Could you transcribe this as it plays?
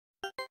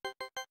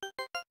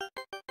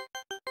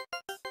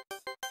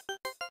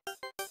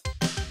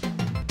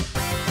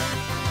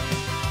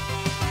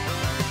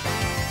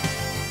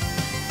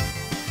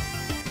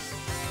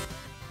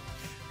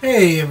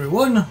Hey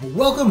everyone,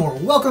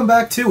 welcome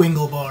back to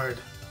Engelbard.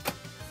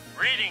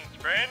 Greetings,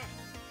 friend.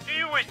 Do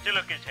you wish to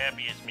look as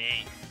happy as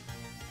me?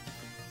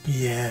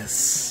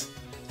 Yes,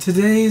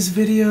 today's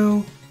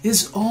video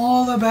is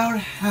all about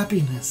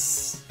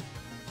happiness.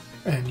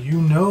 And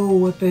you know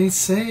what they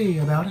say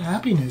about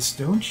happiness,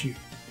 don't you?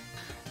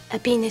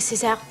 Happiness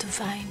is hard to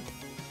find.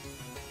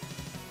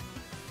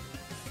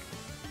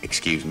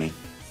 Excuse me?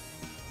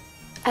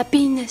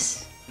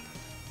 Happiness.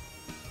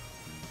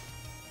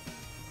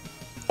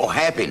 Or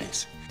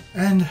happiness?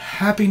 And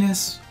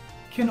happiness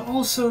can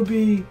also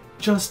be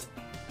just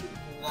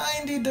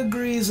 90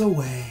 degrees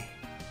away.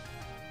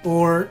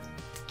 Or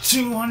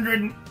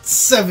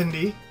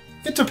 270.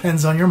 It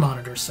depends on your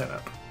monitor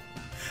setup.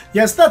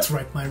 Yes, that's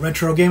right, my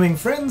retro gaming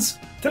friends.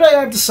 Today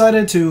I've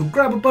decided to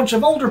grab a bunch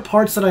of older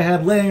parts that I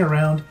had laying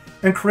around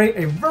and create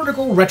a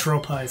vertical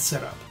retropie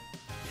setup.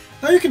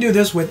 Now you can do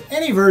this with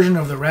any version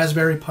of the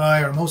Raspberry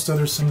Pi or most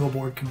other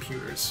single-board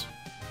computers.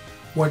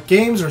 What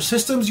games or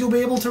systems you'll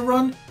be able to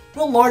run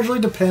will largely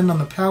depend on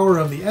the power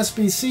of the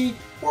SBC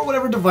or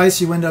whatever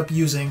device you end up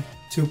using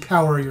to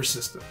power your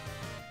system.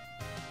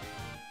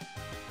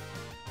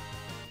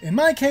 In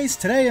my case,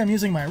 today I'm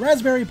using my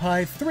Raspberry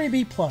Pi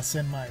 3B Plus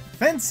in my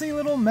fancy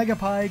little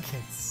MegaPi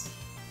case.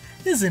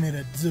 Isn't it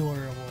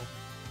adorable?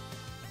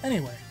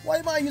 Anyway, why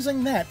am I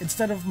using that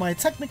instead of my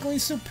technically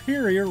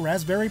superior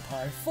Raspberry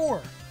Pi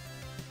 4?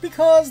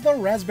 Because the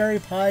Raspberry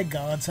Pi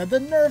gods had the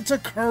nerve to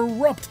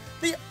corrupt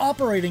the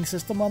operating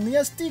system on the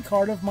SD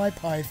card of my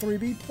Pi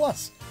 3B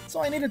Plus,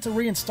 so I needed to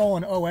reinstall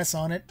an OS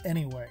on it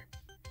anyway.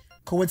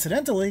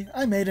 Coincidentally,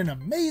 I made an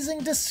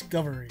amazing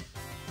discovery.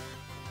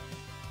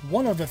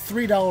 One of the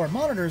 $3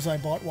 monitors I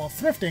bought while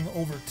thrifting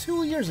over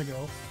 2 years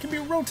ago can be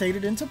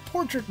rotated into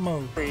portrait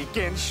mode.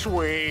 Freaking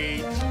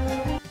sweet.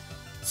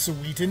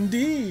 Sweet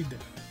indeed!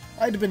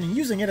 I'd been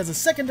using it as a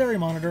secondary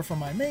monitor for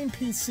my main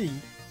PC,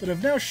 but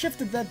have now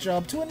shifted that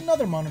job to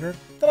another monitor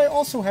that I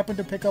also happened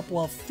to pick up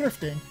while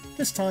thrifting,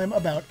 this time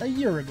about a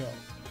year ago.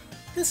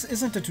 This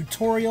isn't a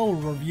tutorial,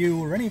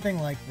 review, or anything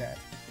like that.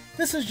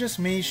 This is just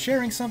me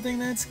sharing something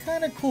that's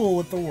kinda cool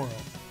with the world.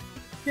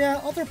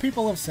 Yeah, other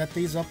people have set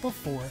these up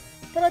before,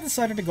 but I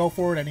decided to go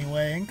for it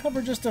anyway and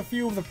cover just a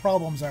few of the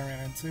problems I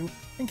ran into,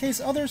 in case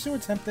others who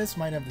attempt this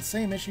might have the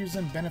same issues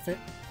and benefit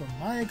from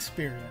my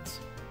experience.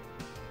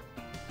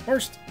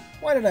 First,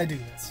 why did I do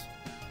this?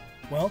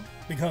 Well,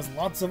 because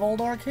lots of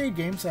old arcade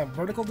games have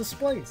vertical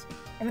displays,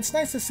 and it's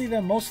nice to see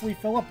them mostly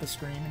fill up the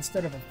screen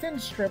instead of a thin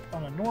strip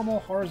on a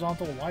normal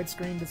horizontal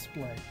widescreen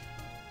display.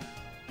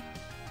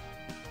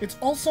 It's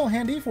also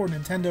handy for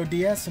Nintendo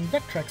DS and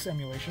Vectrex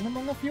emulation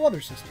among a few other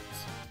systems.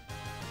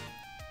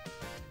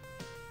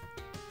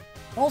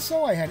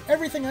 Also, I had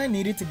everything I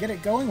needed to get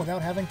it going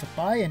without having to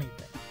buy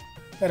anything.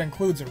 That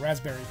includes a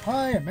Raspberry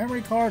Pi, a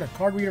memory card, a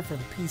card reader for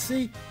the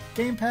PC,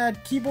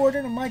 gamepad, keyboard,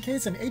 and in my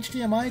case an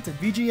HDMI to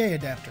VGA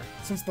adapter,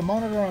 since the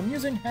monitor I'm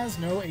using has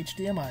no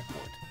HDMI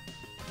port.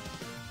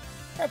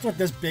 That's what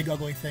this big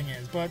ugly thing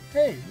is, but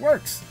hey,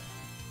 works!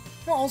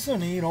 You'll also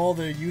need all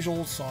the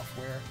usual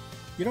software.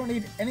 You don't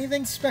need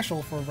anything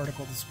special for a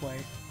vertical display,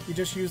 you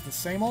just use the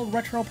same old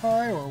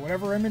RetroPie or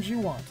whatever image you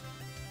want.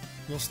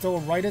 You'll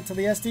still write it to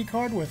the SD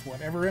card with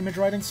whatever image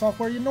writing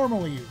software you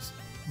normally use.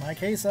 In my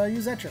case, I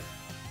use Etcher.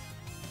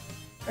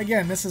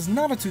 Again, this is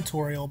not a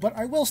tutorial, but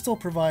I will still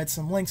provide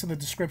some links in the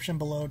description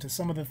below to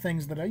some of the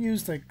things that I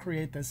used to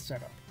create this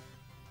setup.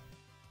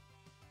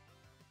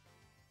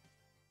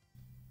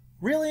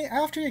 Really,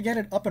 after you get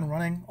it up and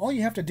running, all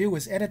you have to do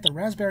is edit the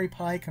Raspberry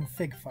Pi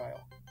config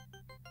file.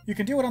 You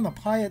can do it on the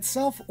Pi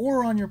itself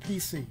or on your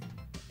PC.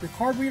 Your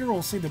card reader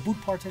will see the boot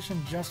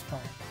partition just fine.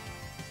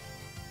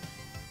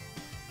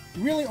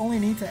 You really only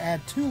need to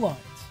add 2 lines.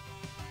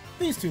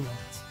 These 2 lines.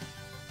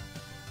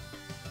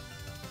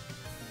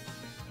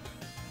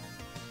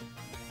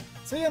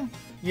 See them?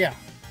 Yeah,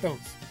 those.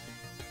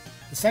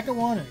 The second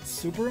one is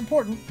super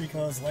important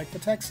because, like the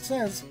text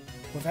says,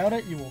 without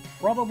it you will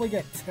probably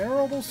get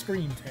terrible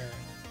screen tearing.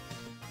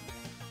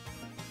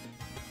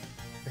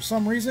 For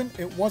some reason,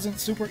 it wasn't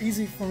super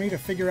easy for me to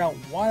figure out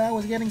why I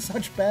was getting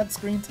such bad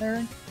screen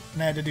tearing,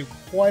 and I had to do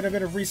quite a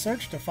bit of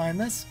research to find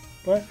this,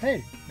 but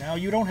hey, now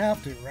you don't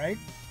have to, right?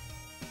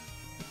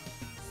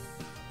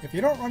 If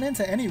you don't run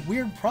into any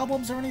weird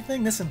problems or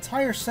anything, this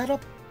entire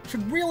setup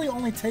should really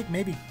only take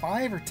maybe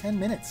 5 or 10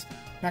 minutes,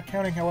 not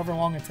counting however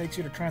long it takes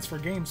you to transfer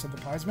games to the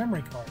Pi's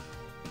memory card.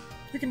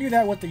 You can do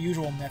that with the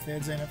usual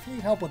methods, and if you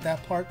need help with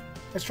that part,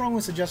 I strongly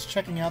suggest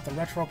checking out the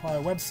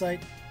RetroPie website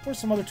or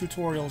some other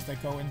tutorials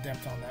that go in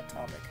depth on that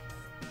topic.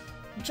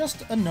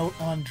 Just a note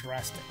on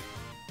Drastic.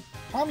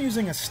 I'm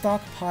using a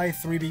stock Pi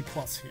 3B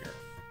Plus here.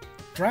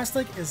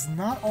 Drastic is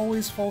not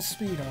always full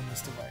speed on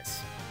this device.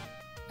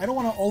 I don't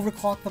want to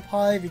overclock the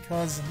Pi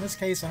because in this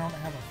case I don't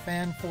have a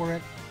fan for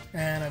it,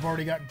 and I've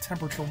already gotten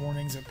temperature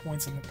warnings at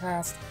points in the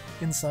past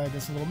inside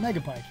this little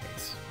MegaPi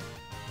case.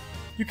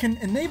 You can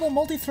enable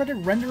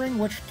multi-threaded rendering,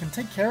 which can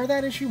take care of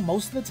that issue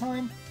most of the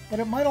time, but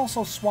it might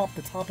also swap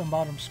the top and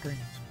bottom screens.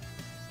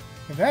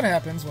 If that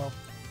happens, well,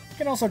 you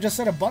can also just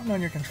set a button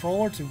on your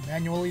controller to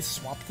manually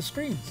swap the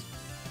screens.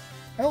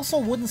 I also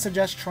wouldn't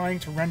suggest trying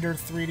to render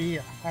 3D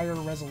at higher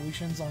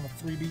resolutions on the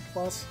 3B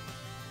Plus.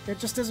 It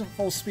just isn't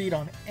full speed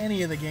on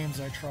any of the games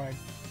I tried,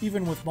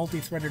 even with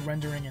multi-threaded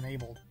rendering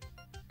enabled.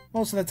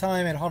 Most of the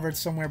time it hovered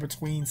somewhere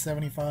between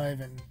 75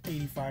 and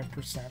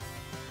 85%.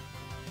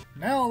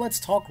 Now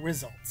let's talk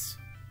results.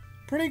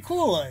 Pretty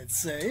cool, I'd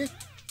say.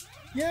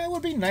 Yeah, it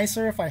would be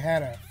nicer if I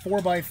had a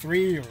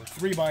 4x3 or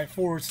 3x4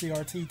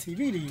 CRT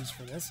TV to use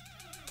for this,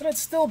 but it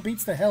still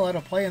beats the hell out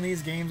of playing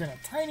these games in a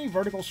tiny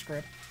vertical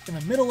strip in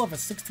the middle of a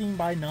 16x9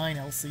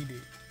 LCD.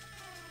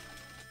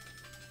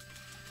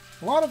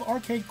 A lot of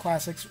arcade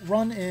classics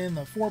run in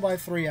the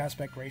 4x3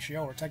 aspect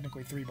ratio, or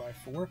technically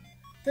 3x4.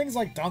 Things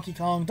like Donkey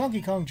Kong,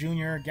 Donkey Kong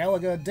Jr.,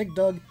 Galaga, Dig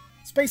Dug,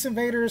 Space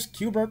Invaders,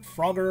 Q*bert,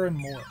 Frogger, and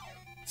more.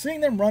 Seeing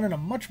them run in a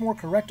much more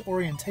correct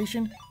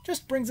orientation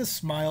just brings a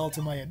smile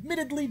to my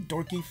admittedly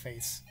dorky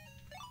face.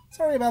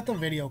 Sorry about the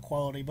video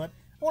quality, but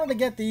I wanted to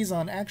get these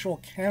on actual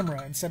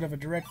camera instead of a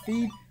direct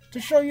feed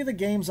to show you the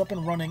games up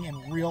and running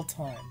in real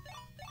time.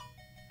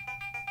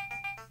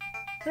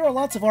 There are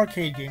lots of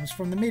arcade games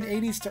from the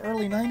mid-80s to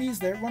early 90s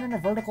that run in a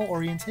vertical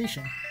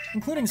orientation,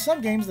 including some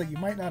games that you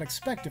might not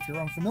expect if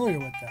you're unfamiliar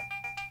with them.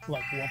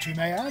 Like what, you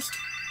may ask?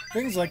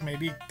 Things like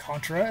maybe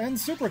Contra and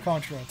Super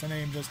Contra, to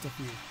name just a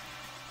few.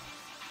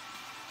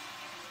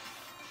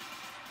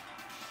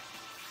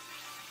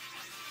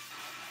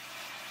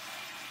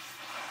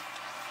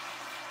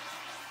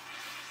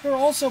 There are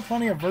also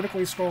plenty of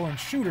vertically scrolling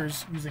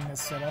shooters using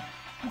this setup,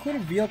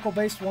 including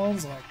vehicle-based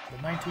ones like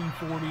the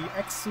 1940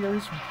 X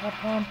series from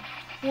Capcom,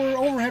 or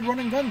overhead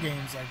running gun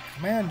games like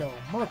Commando,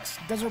 Mercs,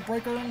 Desert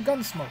Breaker, and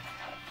Gunsmoke.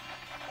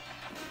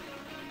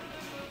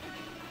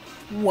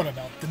 What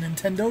about the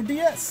Nintendo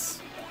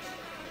DS?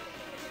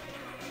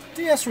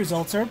 DS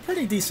results are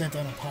pretty decent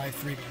on a Pi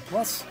 3D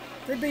Plus.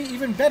 They'd be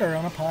even better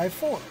on a Pi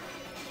 4.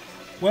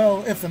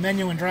 Well, if the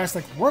menu in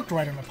Drastic worked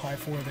right on a Pi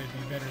 4, they'd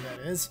be better,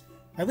 that is.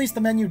 At least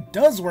the menu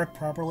does work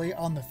properly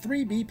on the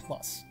 3B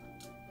Plus.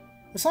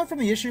 Aside from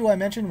the issue I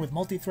mentioned with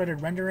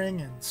multi-threaded rendering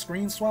and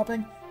screen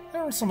swapping,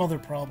 there are some other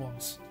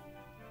problems.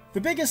 The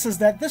biggest is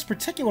that this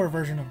particular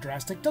version of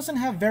Drastic doesn't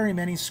have very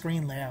many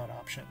screen layout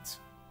options.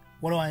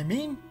 What do I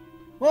mean?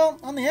 Well,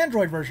 on the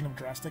Android version of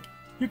Drastic,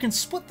 you can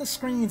split the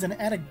screens and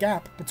add a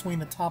gap between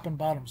the top and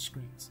bottom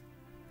screens.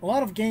 A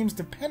lot of games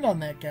depend on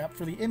that gap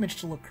for the image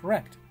to look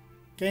correct.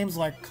 Games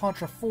like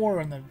Contra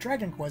 4 and the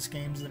Dragon Quest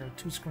games that are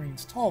 2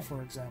 screens tall,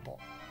 for example.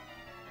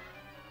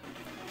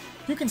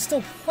 You can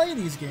still play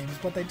these games,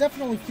 but they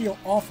definitely feel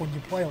off when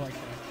you play like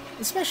that.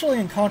 Especially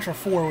in Contra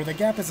 4, where the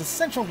gap is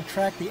essential to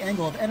track the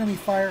angle of enemy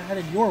fire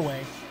headed your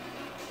way,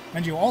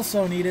 and you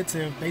also need it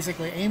to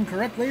basically aim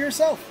correctly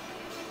yourself.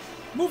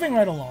 Moving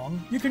right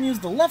along, you can use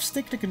the left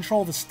stick to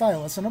control the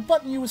stylus and a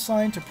button you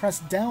assign to press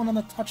down on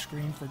the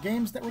touchscreen for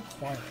games that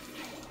require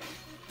it.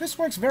 This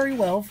works very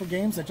well for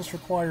games that just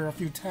require a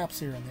few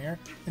taps here and there,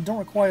 and don't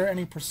require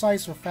any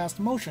precise or fast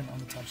motion on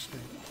the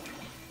touchscreen.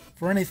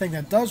 For anything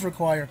that does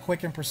require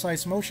quick and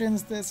precise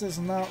motions, this is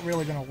not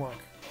really going to work.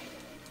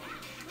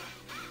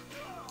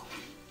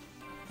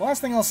 The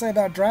last thing I'll say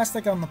about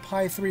Drastic on the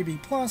Pi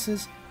 3B Plus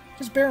is,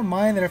 just bear in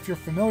mind that if you're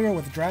familiar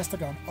with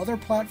Drastic on other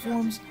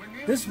platforms,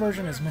 this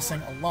version is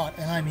missing a lot,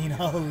 and I mean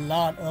a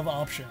lot of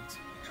options.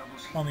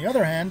 On the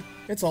other hand,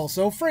 it's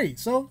also free,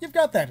 so you've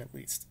got that at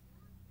least.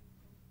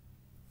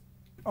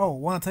 Oh,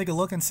 want to take a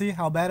look and see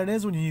how bad it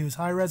is when you use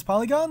high-res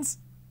polygons?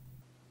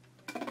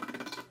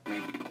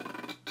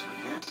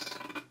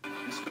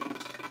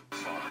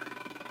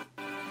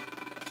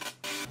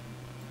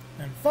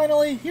 And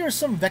finally, here's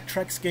some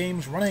Vectrex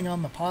games running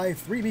on the Pi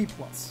 3B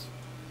Plus.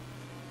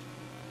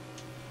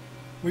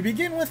 We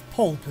begin with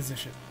Pole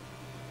Position.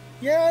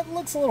 Yeah, it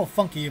looks a little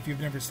funky if you've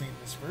never seen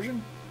this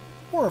version,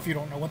 or if you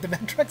don't know what the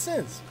Vectrex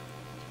is.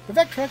 The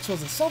Vectrex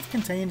was a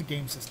self-contained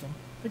game system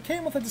that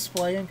came with a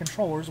display and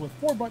controllers with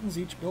 4 buttons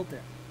each built in.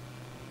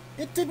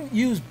 It didn't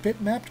use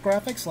bitmapped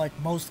graphics like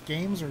most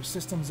games or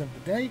systems of the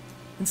day.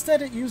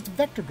 Instead, it used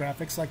vector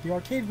graphics like the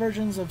arcade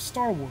versions of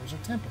Star Wars or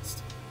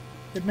Tempest.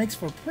 It makes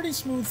for pretty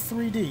smooth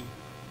 3D,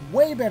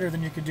 way better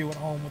than you could do at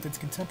home with its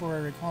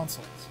contemporary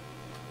consoles.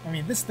 I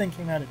mean, this thing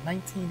came out in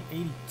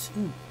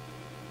 1982.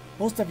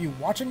 Most of you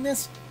watching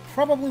this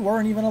probably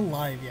weren't even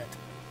alive yet.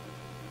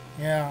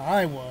 Yeah,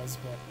 I was,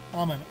 but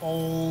I'm an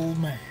old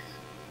man.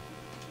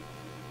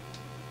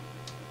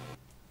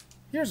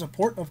 Here's a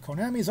port of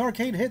Konami's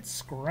arcade hit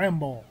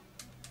Scramble.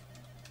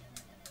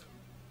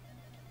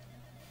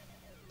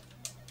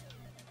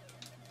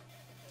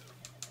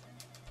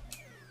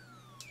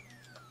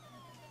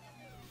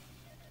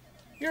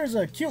 Here's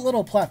a cute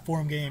little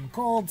platform game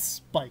called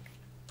Spike.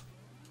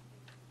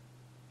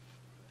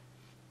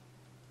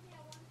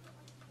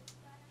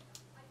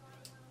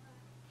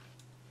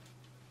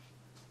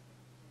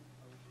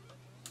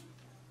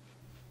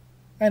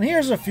 And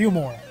here's a few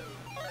more.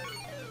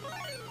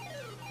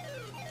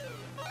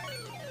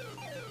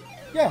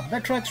 Yeah,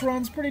 Vectrex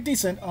runs pretty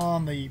decent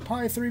on the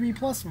Pi 3B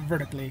Plus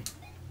vertically.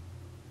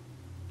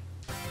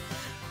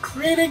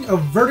 Creating a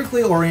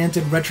vertically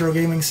oriented retro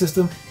gaming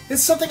system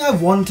is something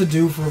I've wanted to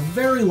do for a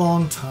very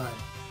long time.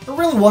 I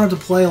really wanted to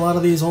play a lot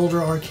of these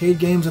older arcade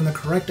games in the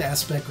correct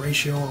aspect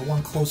ratio or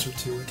one closer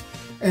to it.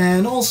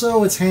 And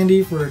also it's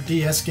handy for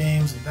DS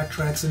games and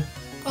Vectrex and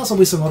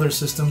possibly some other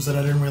systems that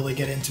I didn't really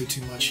get into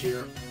too much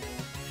here.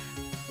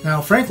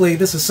 Now frankly,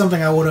 this is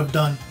something I would have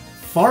done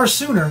far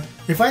sooner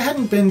if I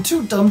hadn't been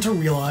too dumb to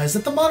realize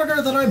that the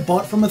monitor that I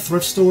bought from a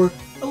thrift store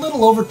a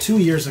little over 2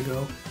 years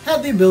ago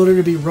had the ability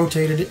to be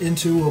rotated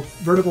into a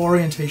vertical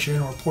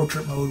orientation or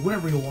portrait mode,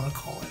 whatever you want to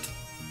call it.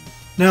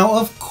 Now,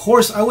 of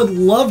course, I would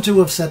love to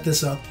have set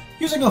this up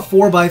using a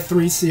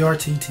 4x3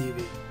 CRT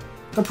TV.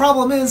 The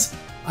problem is,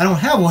 I don't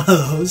have one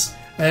of those,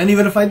 and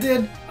even if I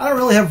did, I don't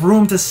really have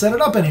room to set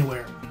it up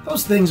anywhere.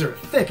 Those things are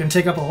thick and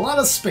take up a lot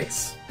of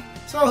space.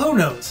 So who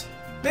knows?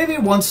 Maybe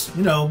once,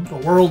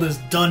 the world is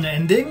done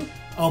ending,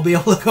 I'll be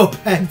able to go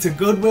back to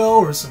Goodwill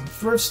or some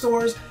thrift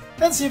stores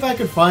and see if I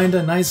could find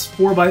a nice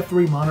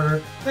 4x3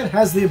 monitor that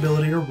has the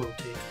ability to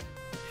rotate.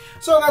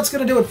 So that's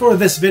going to do it for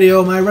this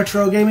video, my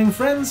retro gaming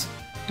friends.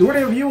 Do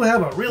any of you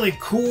have a really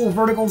cool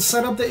vertical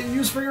setup that you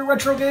use for your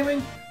retro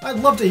gaming? I'd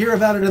love to hear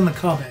about it in the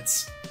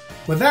comments.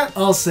 With that,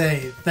 I'll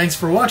say thanks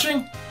for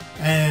watching,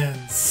 and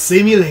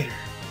see me later.